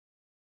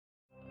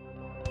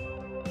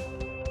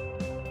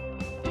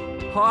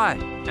Hi,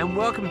 and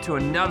welcome to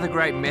another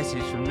great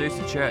message from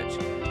Noosa Church.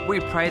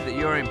 We pray that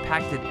you're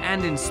impacted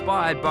and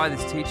inspired by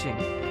this teaching.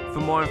 For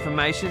more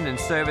information and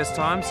service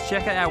times,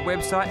 check out our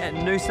website at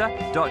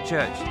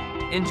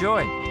noosa.church.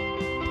 Enjoy.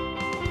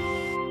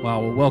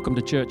 Well, welcome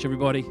to church,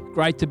 everybody.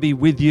 Great to be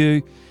with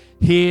you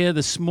here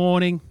this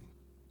morning.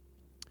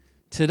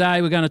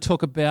 Today we're going to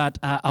talk about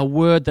a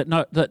word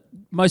that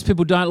most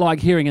people don't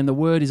like hearing, and the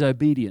word is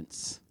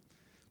obedience.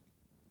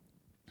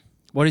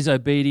 What is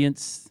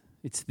obedience?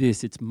 It's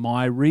this, it's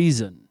my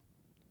reason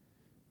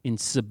in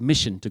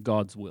submission to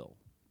God's will.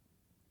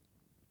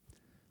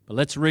 But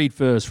let's read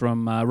first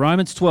from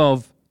Romans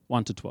 12,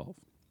 1-12.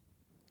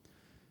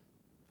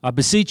 I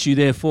beseech you,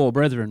 therefore,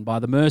 brethren, by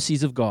the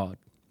mercies of God,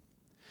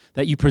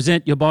 that you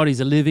present your bodies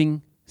a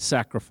living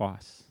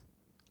sacrifice,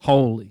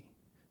 holy,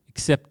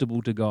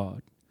 acceptable to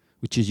God,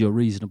 which is your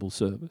reasonable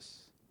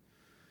service.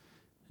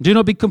 Do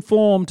not be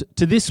conformed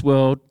to this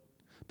world,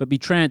 but be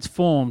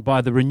transformed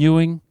by the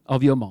renewing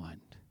of your mind,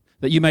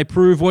 that you may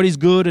prove what is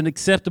good and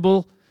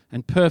acceptable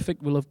and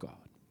perfect will of God.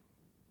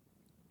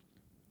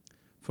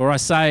 For I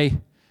say,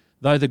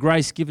 though the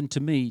grace given to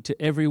me,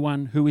 to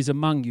everyone who is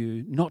among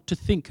you, not to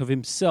think of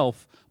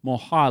himself more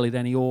highly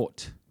than he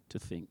ought to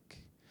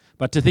think,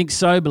 but to think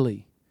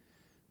soberly,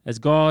 as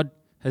God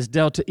has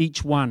dealt to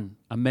each one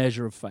a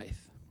measure of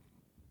faith.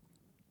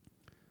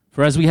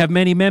 For as we have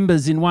many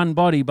members in one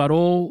body, but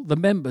all the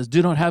members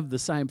do not have the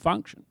same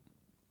function.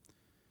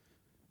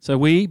 So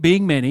we,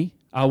 being many,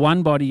 are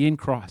one body in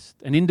Christ,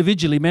 and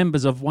individually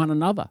members of one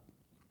another,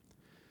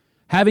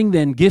 having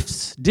then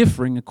gifts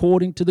differing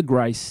according to the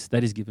grace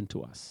that is given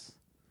to us.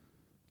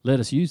 Let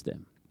us use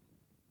them.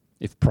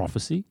 If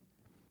prophecy,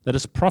 let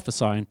us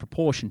prophesy in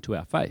proportion to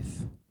our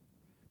faith.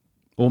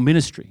 Or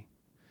ministry,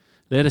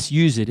 let us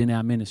use it in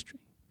our ministry.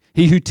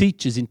 He who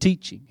teaches in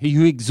teaching, he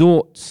who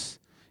exhorts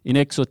in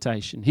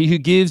exhortation, he who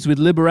gives with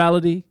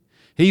liberality,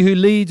 he who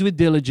leads with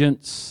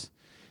diligence,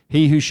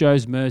 he who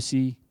shows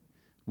mercy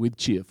with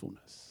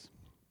cheerfulness.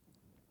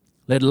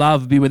 Let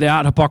love be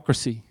without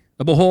hypocrisy.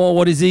 Abhor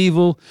what is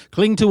evil,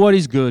 cling to what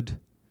is good,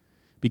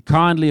 be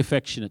kindly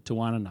affectionate to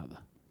one another.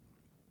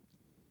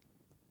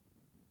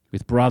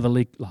 With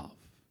brotherly love,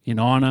 in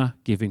honor,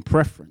 giving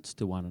preference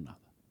to one another.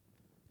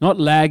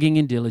 Not lagging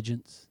in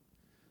diligence,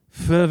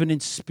 fervent in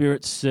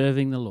spirit,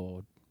 serving the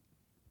Lord,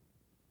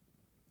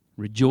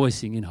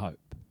 rejoicing in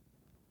hope,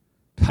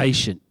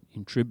 patient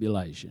in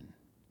tribulation,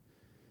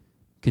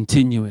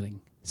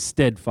 continuing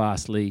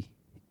steadfastly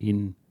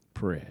in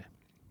prayer.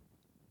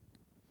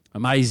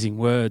 Amazing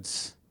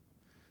words.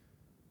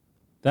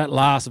 That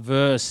last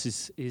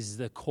verse is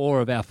the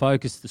core of our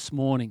focus this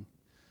morning.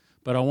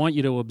 But I want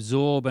you to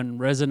absorb and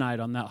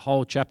resonate on that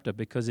whole chapter,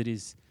 because it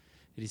is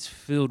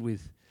filled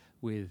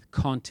with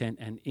content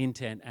and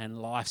intent and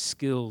life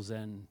skills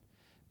and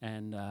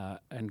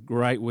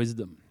great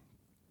wisdom.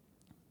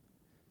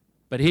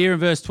 But here in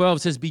verse 12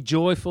 it says, be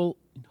joyful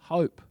in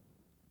hope.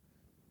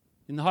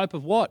 In the hope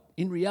of what?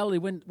 In reality,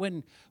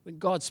 when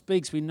God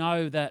speaks, we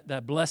know that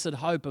the blessed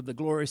hope of the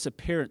glorious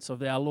appearance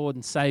of our Lord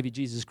and Saviour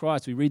Jesus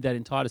Christ. We read that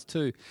in Titus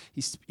 2.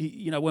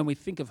 When we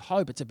think of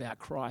hope, it's about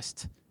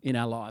Christ in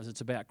our lives.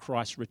 It's about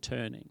Christ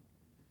returning.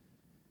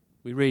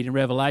 We read in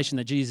Revelation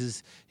that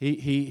Jesus,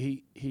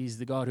 He's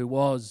the God who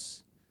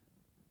was,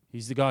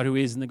 He's the God who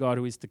is, and the God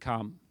who is to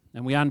come.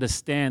 And we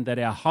understand that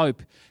our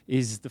hope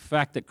is the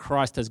fact that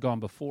Christ has gone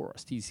before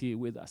us. He's here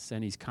with us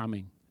and He's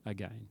coming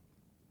again.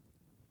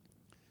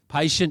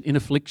 Patient in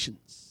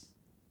afflictions.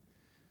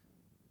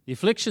 The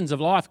afflictions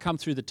of life come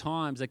through the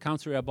times, they come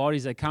through our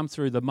bodies, they come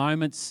through the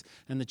moments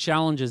and the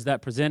challenges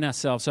that present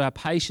ourselves. So our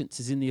patience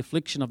is in the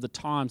affliction of the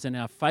times, and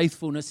our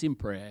faithfulness in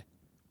prayer.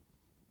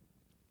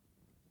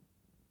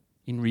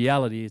 In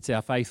reality, it's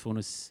our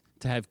faithfulness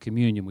to have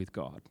communion with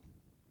God.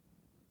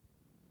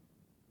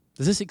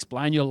 Does this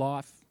explain your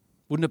life?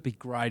 Wouldn't it be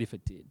great if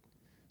it did?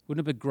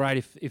 Wouldn't it be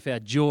great if our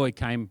joy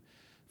came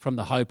from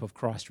the hope of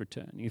Christ's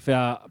return? If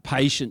our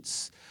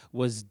patience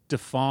was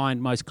defined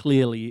most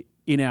clearly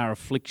in our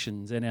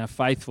afflictions, and our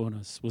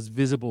faithfulness was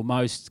visible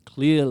most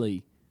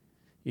clearly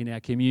in our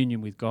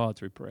communion with God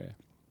through prayer.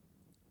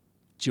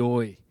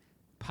 Joy,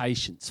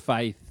 patience,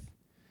 faith.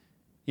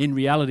 In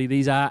reality,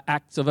 these are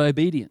acts of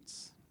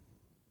obedience.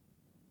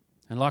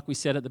 And like we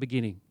said at the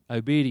beginning,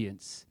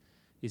 obedience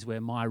is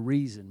where my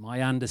reason,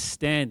 my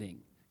understanding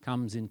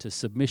comes into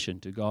submission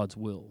to God's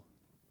will.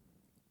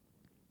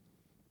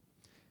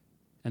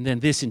 And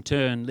then this in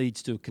turn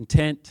leads to a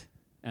content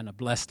and a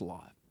blessed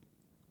life.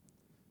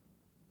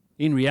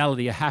 In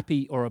reality, a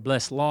happy or a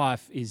blessed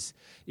life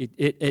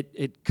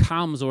it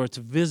comes, or it's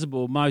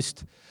visible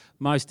most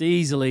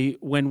easily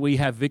when we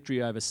have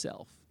victory over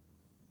self.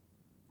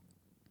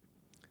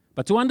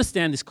 But to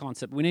understand this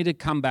concept, we need to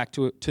come back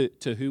to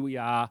who we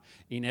are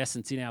in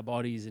essence, in our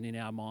bodies and in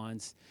our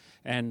minds.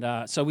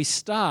 And so we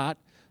start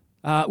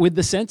with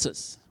the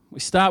senses. We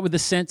start with the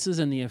senses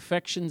and the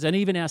affections and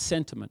even our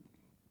sentiment.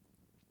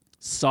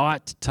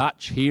 Sight,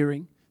 touch,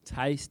 hearing,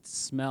 taste,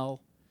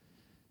 smell.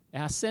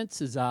 Our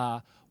senses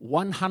are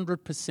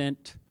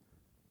 100%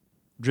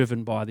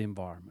 driven by the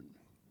environment.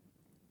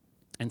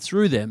 And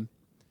through them,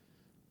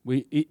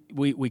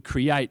 We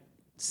create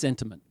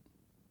sentiment.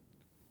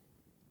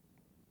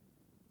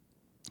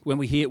 I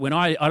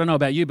don't know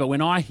about you, but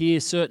when I hear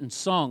certain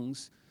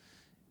songs,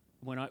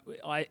 when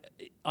I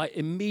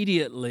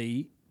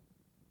immediately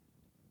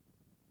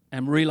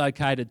am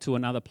relocated to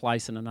another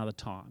place and another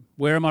time.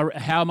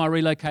 How am I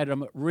relocated?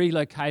 I'm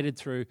relocated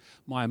through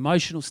my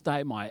emotional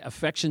state, my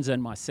affections,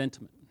 and my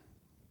sentiment.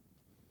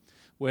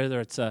 Whether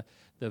it's the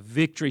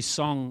victory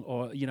song,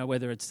 or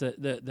whether it's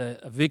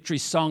a victory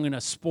song in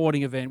a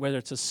sporting event, whether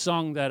it's a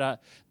song that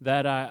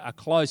a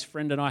close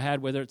friend and I had,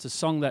 whether it's a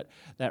song that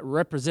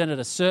represented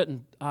a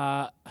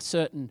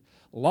certain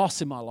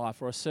loss in my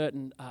life or a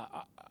certain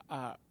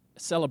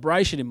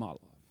celebration in my life.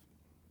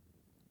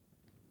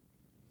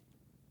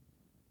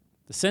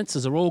 The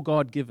senses are all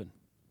God-given.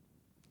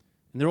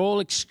 And they're all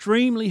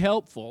extremely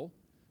helpful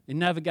in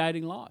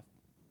navigating life.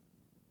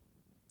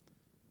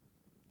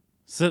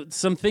 So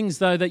some things,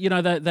 though,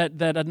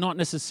 that are not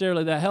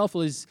necessarily that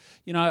helpful is,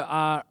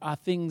 are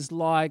things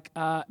like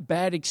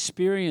bad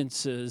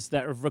experiences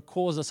that have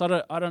caused us.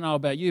 I don't know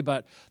about you,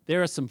 but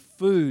there are some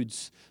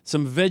foods,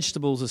 some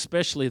vegetables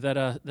especially, that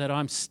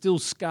I'm still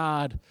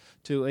scarred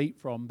to eat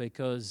from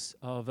because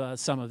of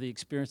some of the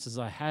experiences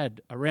I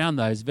had around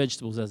those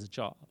vegetables as a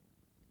child.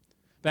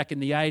 Back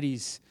in the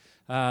 80s,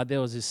 there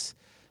was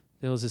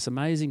this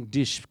amazing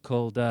dish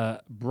called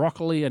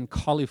broccoli and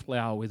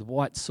cauliflower with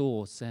white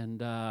sauce,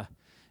 and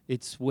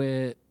it's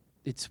where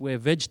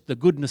the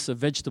goodness of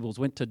vegetables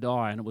went to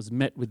die, and it was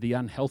met with the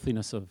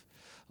unhealthiness of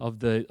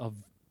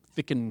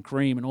thickened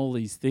cream and all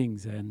these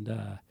things.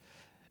 And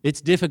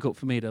it's difficult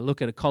for me to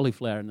look at a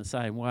cauliflower in the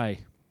same way.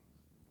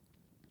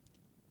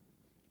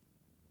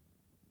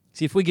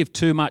 See, if we give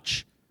too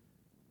much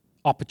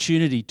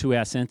opportunity to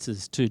our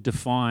senses to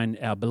define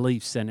our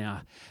beliefs and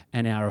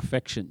our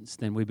affections,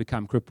 then we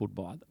become crippled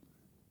by them.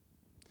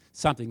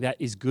 Something that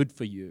is good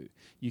for you,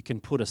 you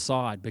can put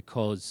aside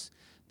because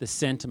the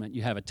sentiment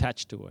you have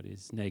attached to it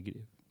is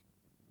negative.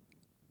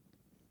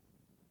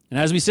 And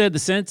as we said, the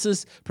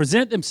senses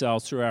present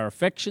themselves through our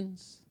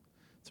affections,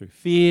 through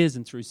fears,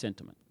 and through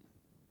sentiment.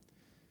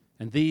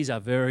 And these are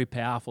very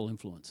powerful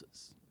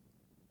influences.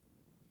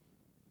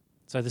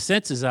 So the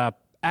senses are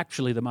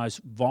actually the most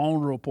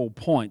vulnerable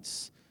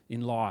points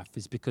in life,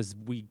 is because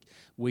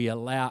we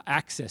allow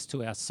access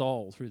to our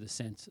soul through the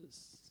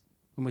senses.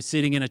 When we're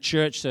sitting in a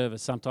church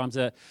service, sometimes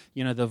the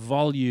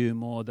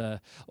volume or the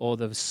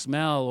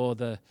smell or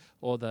the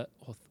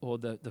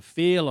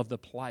feel of the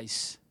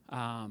place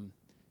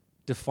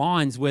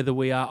defines whether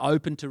we are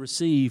open to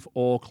receive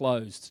or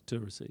closed to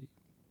receive.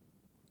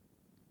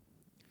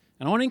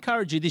 And I want to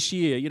encourage you this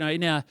year,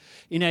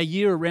 in our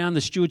year around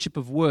the stewardship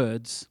of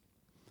words,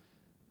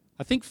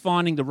 I think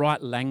finding the right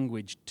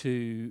language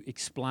to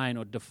explain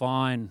or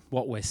define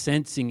what we're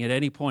sensing at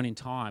any point in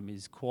time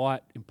is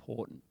quite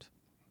important.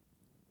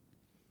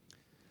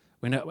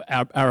 When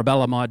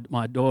Arabella,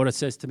 my daughter,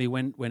 says to me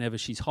whenever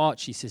she's hot,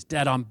 she says,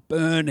 "Dad, I'm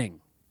burning,"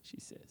 she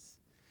says.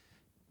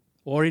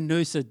 Or in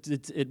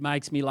Noosa, it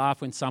makes me laugh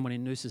when someone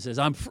in Noosa says,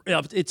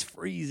 "It's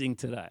freezing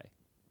today,"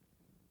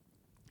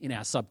 in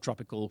our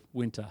subtropical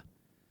winter.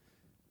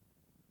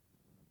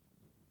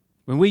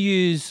 When we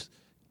use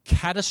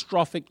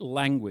catastrophic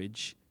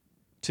language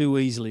too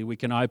easily, we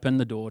can open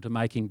the door to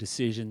making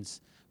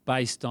decisions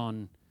based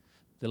on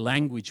the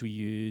language we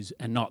use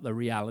and not the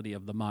reality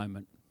of the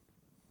moment.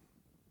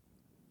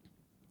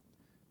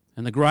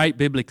 And the great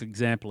biblical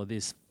example of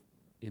this,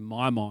 in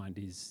my mind,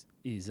 is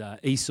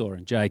Esau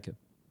and Jacob.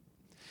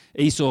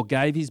 Esau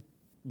gave his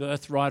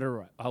birthright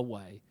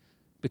away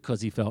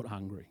because he felt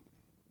hungry.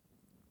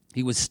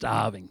 He was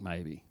starving,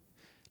 maybe.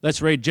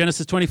 Let's read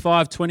Genesis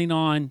 25,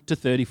 29 to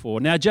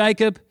 34. Now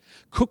Jacob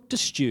cooked a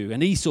stew,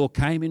 and Esau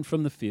came in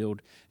from the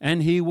field,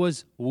 and he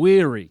was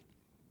weary.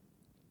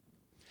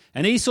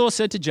 And Esau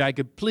said to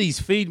Jacob, "Please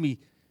feed me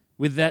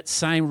with that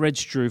same red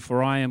stew,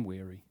 for I am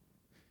weary."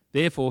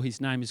 Therefore his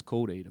name is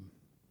called Edom.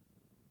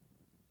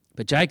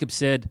 But Jacob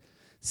said,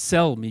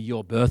 "Sell me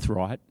your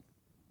birthright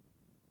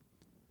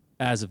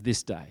as of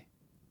this day."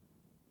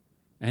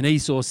 And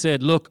Esau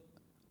said, "Look,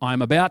 I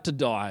am about to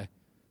die,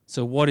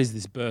 so what is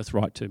this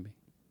birthright to me?"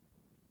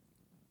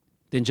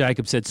 Then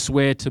Jacob said,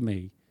 "Swear to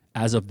me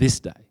as of this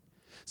day."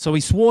 So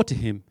he swore to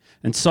him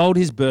and sold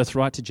his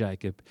birthright to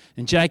Jacob.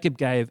 And Jacob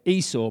gave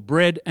Esau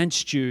bread and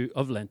stew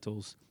of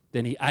lentils.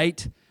 Then he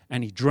ate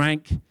and he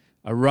drank,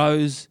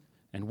 arose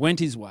and went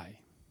his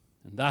way.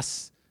 And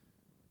thus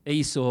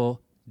Esau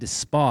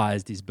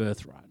despised his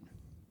birthright.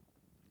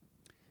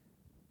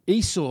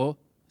 Esau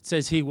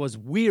says he was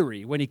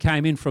weary when he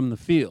came in from the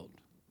field.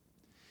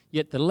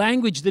 Yet the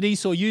language that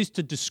Esau used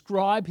to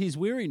describe his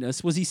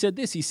weariness was, he said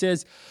this, he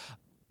says,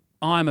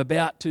 "I'm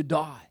about to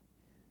die."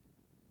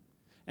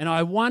 And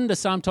I wonder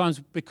sometimes,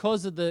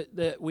 because of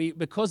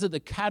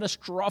the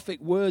catastrophic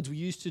words we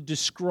use to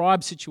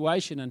describe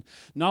situation, and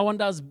no one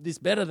does this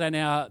better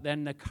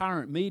than the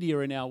current media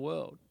in our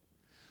world,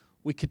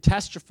 we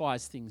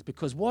catastrophize things,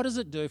 because what does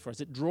it do for us?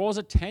 It draws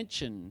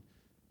attention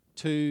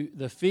to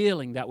the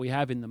feeling that we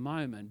have in the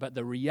moment, but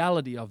the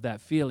reality of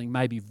that feeling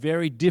may be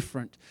very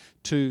different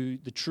to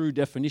the true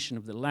definition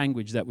of the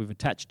language that we've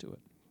attached to it.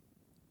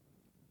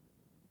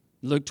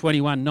 Luke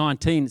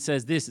 21:19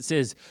 says this, it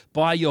says,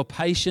 by your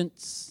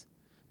patience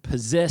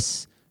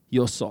possess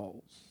your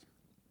souls.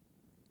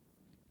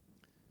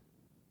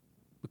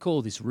 We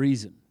call this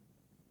reason.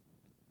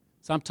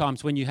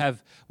 Sometimes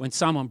when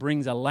someone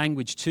brings a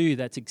language to you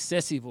that's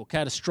excessive or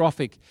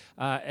catastrophic,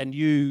 and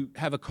you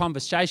have a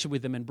conversation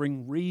with them and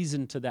bring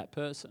reason to that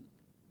person,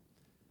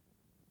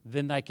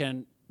 then they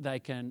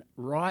can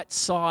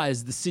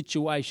right-size the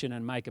situation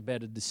and make a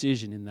better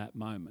decision in that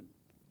moment.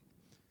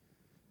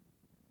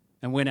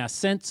 And when our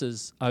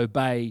senses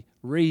obey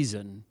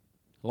reason,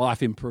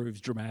 life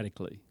improves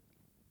dramatically.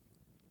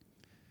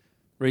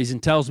 Reason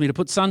tells me to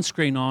put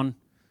sunscreen on,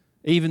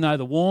 even though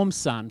the warm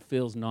sun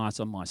feels nice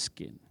on my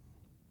skin.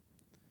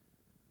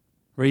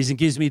 Reason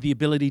gives me the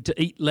ability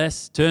to eat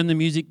less, turn the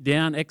music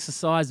down,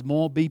 exercise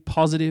more, be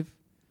positive,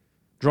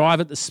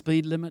 drive at the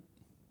speed limit.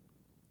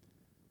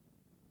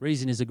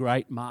 Reason is a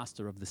great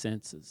master of the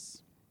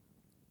senses.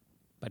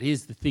 But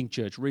here's the thing,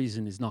 church,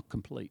 reason is not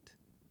complete.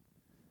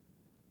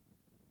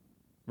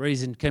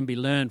 Reason can be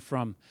learned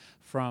from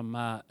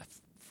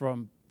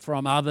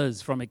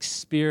others, from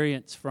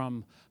experience,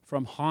 from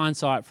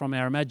hindsight, from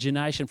our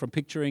imagination, from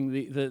picturing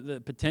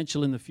the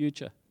potential in the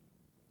future.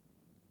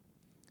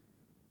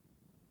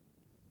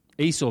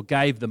 Esau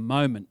gave the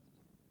moment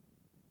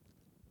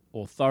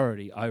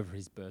authority over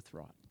his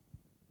birthright.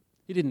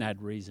 He didn't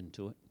add reason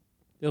to it.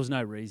 There was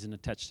no reason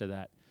attached to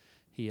that.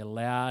 He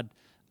allowed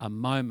a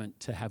moment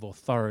to have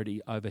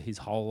authority over his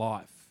whole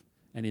life.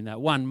 And in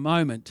that one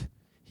moment,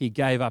 he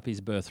gave up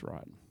his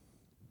birthright.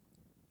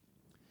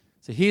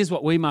 So here's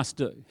what we must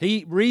do.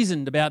 He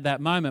reasoned about that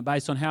moment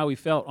based on how he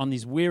felt, on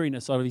his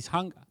weariness, or his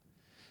hunger.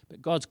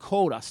 But God's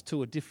called us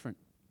to a different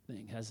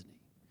thing, hasn't he?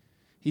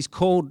 He's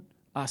called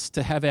us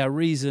to have our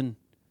reason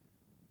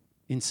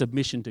in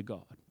submission to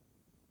God.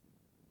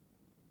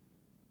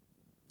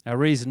 Our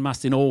reason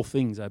must in all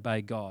things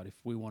obey God if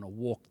we want to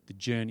walk the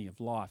journey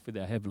of life with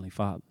our Heavenly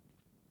Father.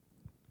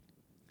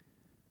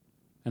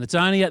 And it's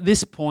only at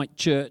this point,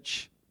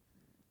 church,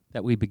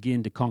 that we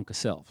begin to conquer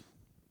self.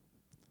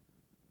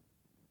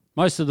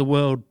 Most of the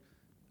world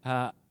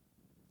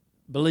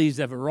believes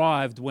they've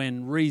arrived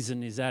when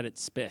reason is at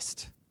its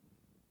best.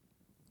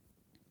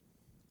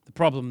 The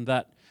problem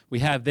that we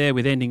have there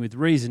with ending with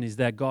reason is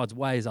that God's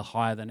ways are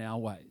higher than our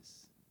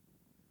ways.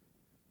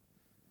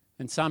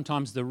 And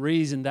sometimes the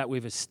reason that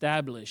we've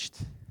established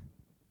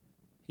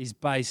is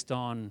based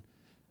on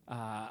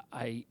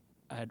a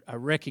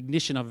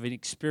recognition of an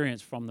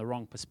experience from the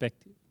wrong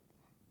perspective.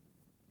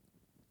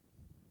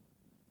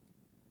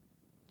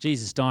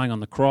 Jesus dying on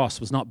the cross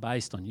was not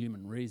based on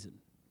human reason.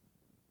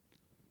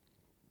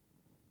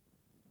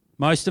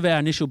 Most of our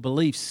initial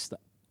beliefs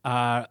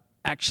are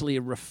actually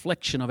a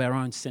reflection of our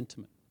own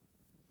sentiment.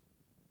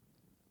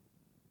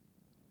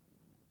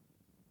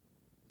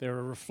 They're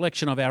a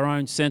reflection of our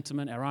own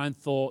sentiment, our own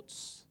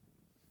thoughts,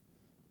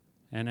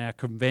 and our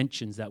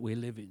conventions that we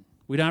live in.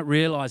 We don't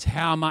realize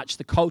how much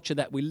the culture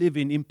that we live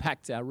in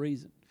impacts our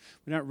reason.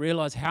 We don't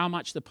realize how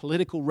much the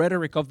political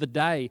rhetoric of the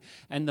day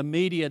and the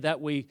media that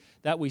we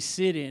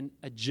sit in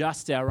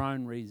adjust our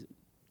own reason.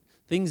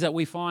 Things that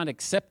we find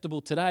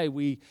acceptable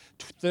today,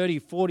 30,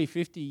 40,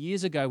 50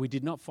 years ago, we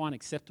did not find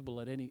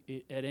acceptable at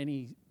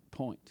any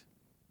point.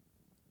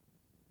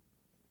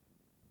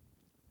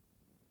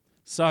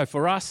 So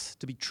for us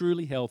to be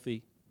truly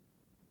healthy,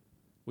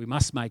 we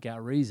must make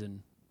our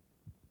reason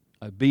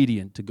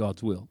obedient to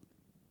God's will.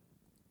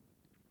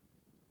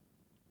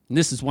 And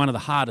this is one of the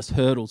hardest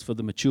hurdles for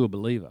the mature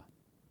believer.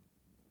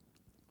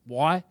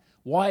 Why?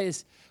 Why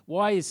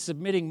is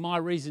submitting my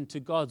reason to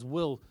God's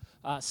will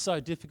so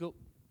difficult?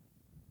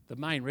 The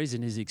main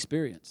reason is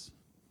experience.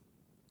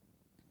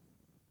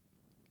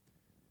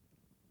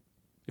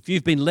 If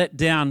you've been let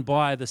down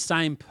by the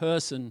same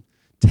person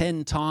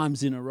 10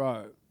 times in a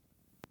row,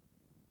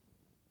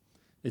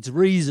 it's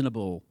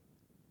reasonable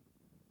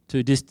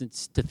to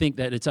think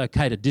that it's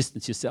okay to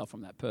distance yourself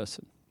from that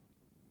person.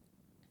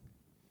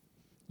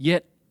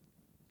 Yet,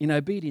 in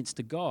obedience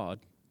to God,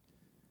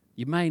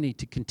 you may need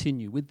to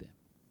continue with them.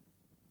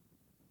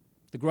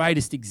 The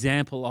greatest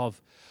example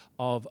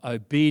of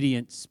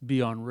obedience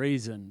beyond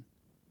reason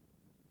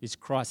is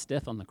Christ's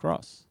death on the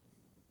cross.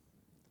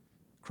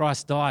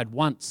 Christ died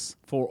once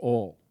for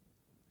all.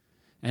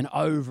 And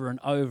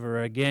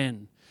over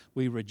again,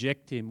 we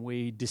reject him,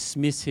 we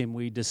dismiss him,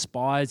 we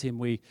despise him,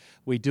 we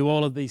do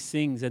all of these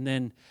things. And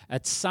then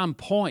at some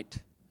point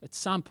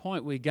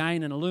we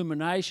gain an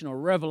illumination or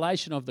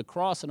revelation of the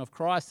cross and of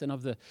Christ and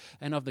of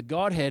the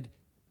Godhead,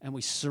 and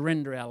we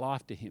surrender our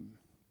life to him.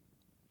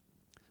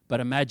 But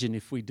imagine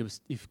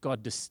if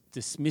God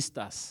dismissed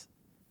us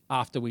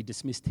after we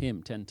dismissed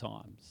him 10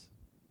 times.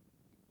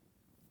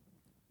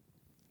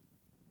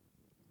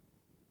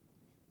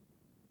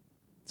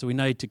 So we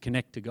need to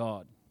connect to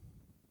God.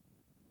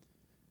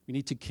 We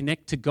need to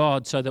connect to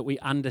God so that we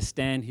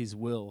understand his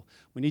will.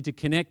 We need to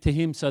connect to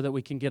him so that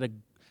we can get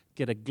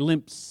a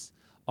glimpse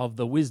of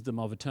the wisdom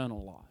of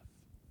eternal life.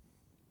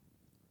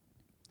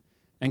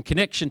 And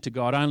connection to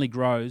God only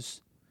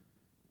grows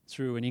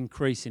through an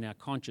increase in our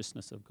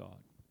consciousness of God.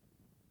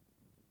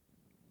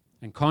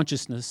 And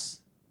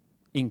consciousness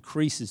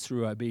increases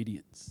through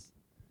obedience.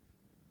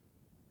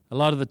 A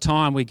lot of the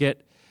time we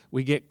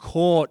get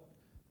caught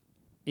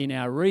in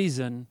our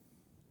reason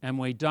and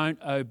we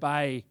don't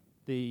obey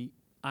the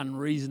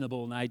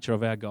unreasonable nature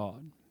of our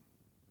God.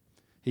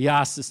 He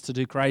asks us to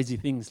do crazy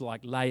things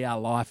like lay our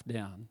life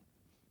down,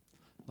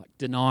 like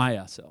deny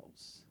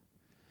ourselves.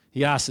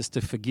 He asks us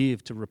to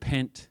forgive, to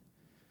repent.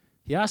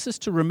 He asks us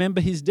to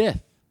remember his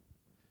death.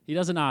 He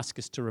doesn't ask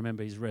us to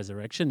remember his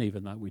resurrection,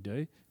 even though we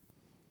do.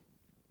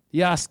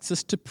 He asks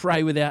us to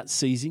pray without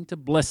ceasing, to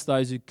bless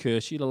those who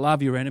curse you, to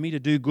love your enemy, to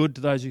do good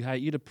to those who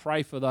hate you, to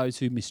pray for those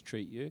who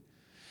mistreat you.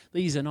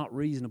 These are not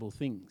reasonable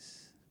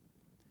things.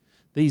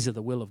 These are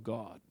the will of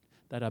God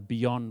that are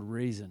beyond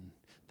reason,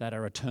 that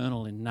are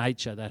eternal in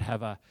nature,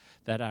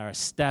 that are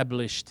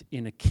established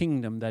in a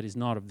kingdom that is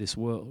not of this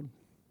world.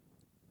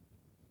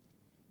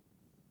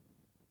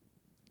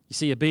 You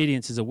see,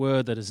 obedience is a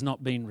word that has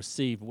not been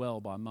received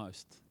well by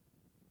most.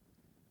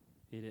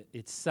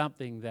 It's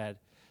something that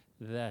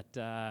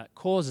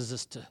causes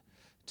us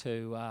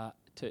to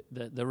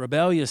the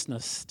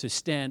rebelliousness to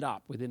stand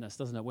up within us,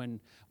 doesn't it?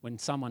 When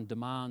someone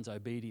demands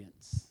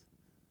obedience.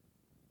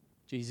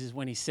 Jesus,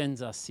 when he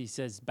sends us, he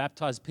says,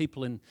 baptize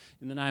people in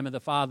the name of the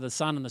Father, the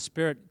Son, and the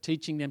Spirit,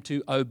 teaching them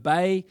to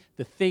obey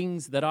the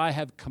things that I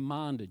have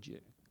commanded you.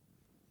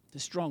 They're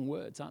strong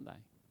words, aren't they?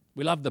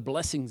 We love the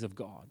blessings of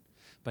God,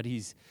 but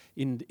he's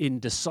in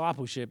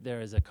discipleship, there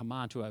is a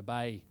command to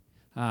obey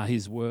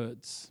his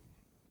words.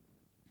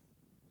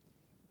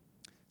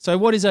 So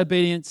what is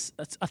obedience?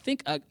 I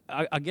think,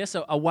 I guess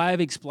a way of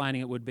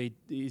explaining it would be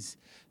is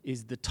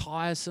the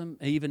tiresome,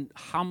 even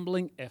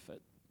humbling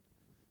effort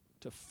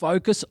to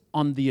focus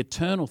on the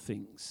eternal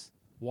things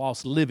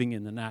whilst living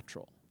in the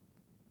natural.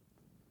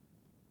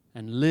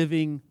 And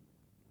living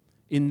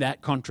in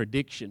that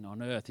contradiction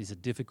on earth is a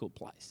difficult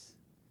place.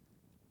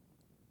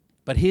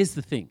 But here's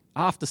the thing.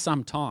 After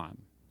some time,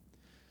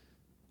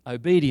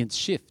 obedience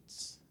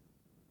shifts.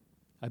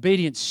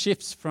 Obedience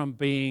shifts from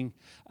being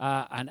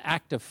an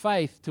act of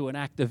faith to an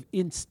act of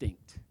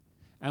instinct.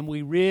 And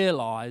we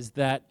realize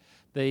that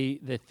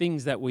the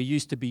things that we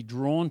used to be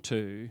drawn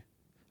to,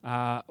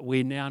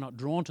 we're now not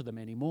drawn to them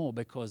anymore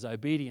because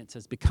obedience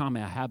has become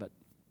our habit.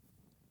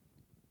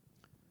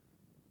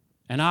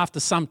 And after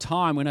some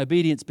time, when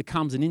obedience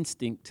becomes an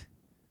instinct,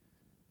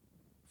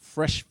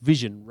 fresh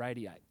vision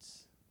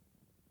radiates.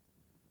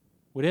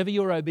 Whatever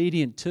you're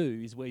obedient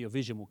to is where your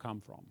vision will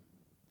come from.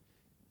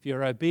 If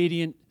you're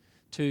obedient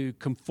to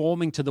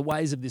conforming to the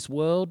ways of this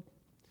world,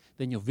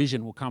 then your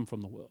vision will come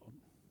from the world.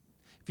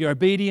 If you're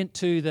obedient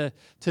to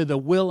the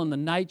will and the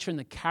nature and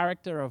the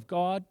character of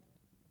God,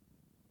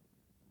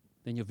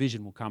 then your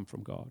vision will come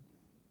from God.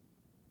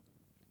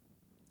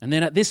 And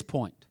then at this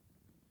point,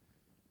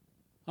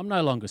 I'm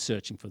no longer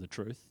searching for the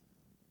truth.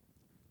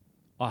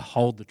 I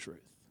hold the truth.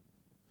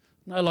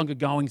 I'm no longer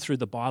going through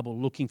the Bible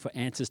looking for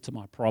answers to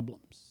my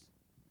problems.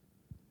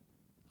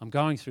 I'm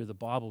going through the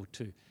Bible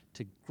to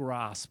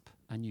grasp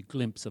a new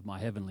glimpse of my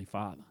Heavenly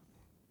Father.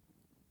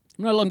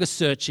 I'm no longer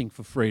searching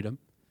for freedom.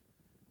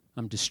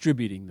 I'm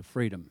distributing the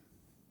freedom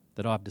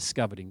that I've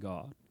discovered in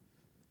God.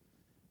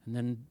 And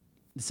then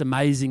this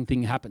amazing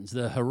thing happens.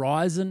 The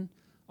horizon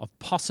of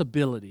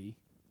possibility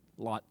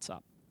lights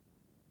up.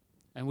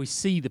 And we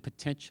see the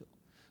potential.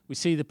 We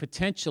see the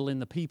potential in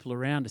the people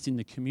around us, in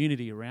the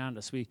community around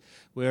us. We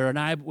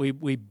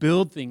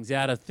build things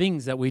out of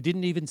things that we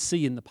didn't even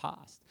see in the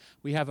past.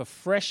 We have a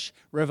fresh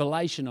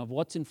revelation of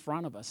what's in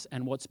front of us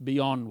and what's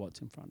beyond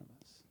what's in front of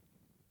us.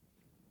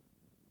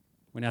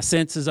 When our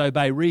senses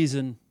obey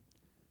reason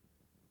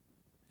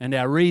and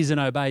our reason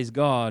obeys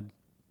God,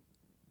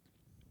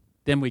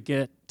 then we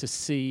get to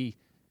see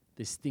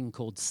this thing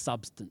called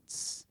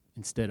substance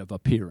instead of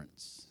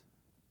appearance.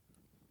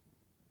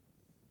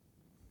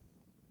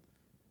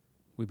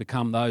 We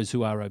become those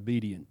who are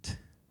obedient.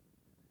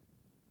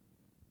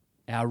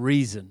 Our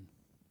reason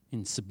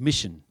in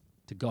submission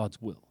to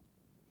God's will.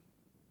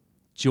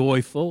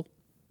 Joyful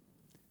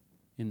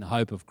in the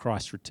hope of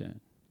Christ's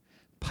return.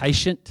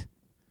 Patient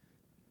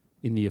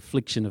in the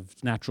affliction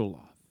of natural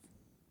life.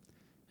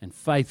 And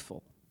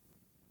faithful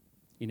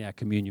in our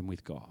communion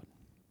with God.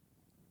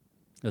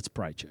 Let's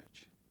pray,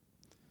 church.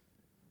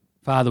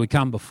 Father, we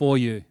come before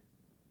you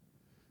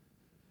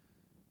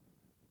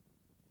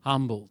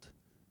humbled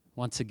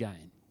once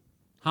again.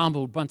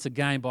 Humbled once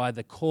again by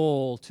the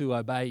call to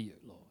obey you,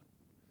 Lord.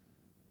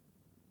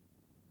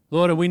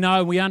 Lord, and we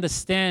know, we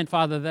understand,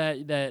 Father,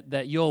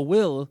 that your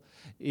will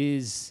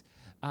is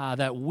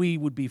that we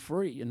would be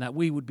free and that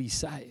we would be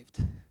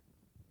saved.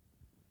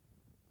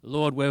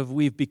 Lord, where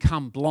we've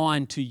become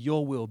blind to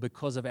your will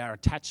because of our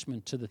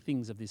attachment to the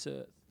things of this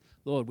earth.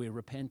 Lord, we're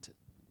repentant.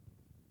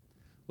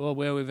 Lord,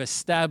 where we've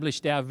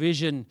established our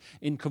vision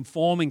in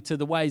conforming to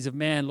the ways of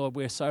man, Lord,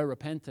 we're so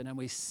repentant and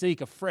we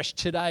seek afresh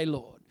today,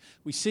 Lord.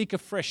 We seek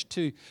afresh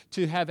to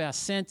have our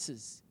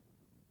senses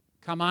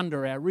come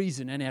under our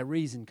reason and our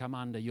reason come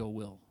under your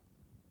will.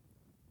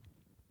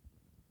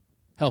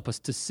 Help us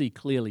to see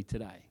clearly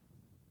today.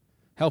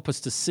 Help us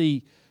to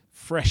see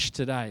fresh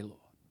today, Lord,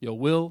 your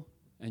will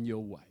and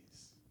your ways.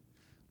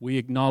 We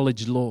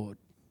acknowledge, Lord,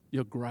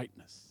 your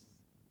greatness.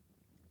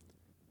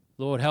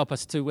 Lord, help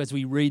us to, as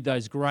we read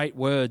those great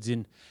words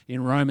in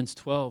Romans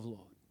 12, Lord.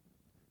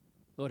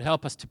 Lord,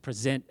 help us to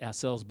present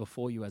ourselves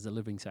before you as a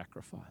living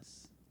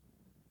sacrifice.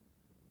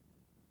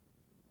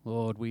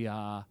 Lord, we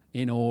are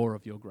in awe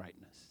of your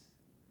greatness.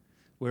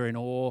 We're in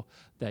awe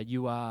that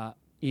you are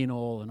in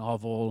all and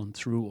of all and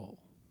through all.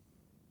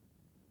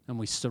 And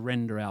we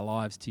surrender our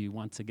lives to you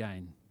once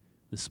again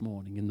this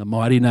morning. In the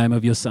mighty name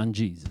of your Son,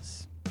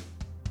 Jesus.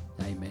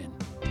 Amen.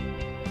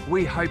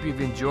 We hope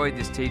you've enjoyed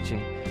this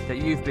teaching, that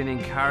you've been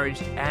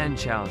encouraged and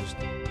challenged.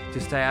 To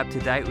stay up to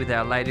date with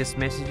our latest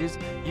messages,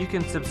 you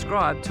can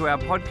subscribe to our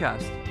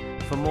podcast.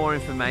 For more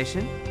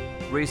information,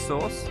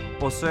 resource,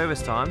 or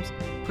service times,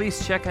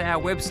 please check out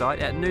our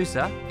website at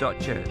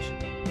noosa.church.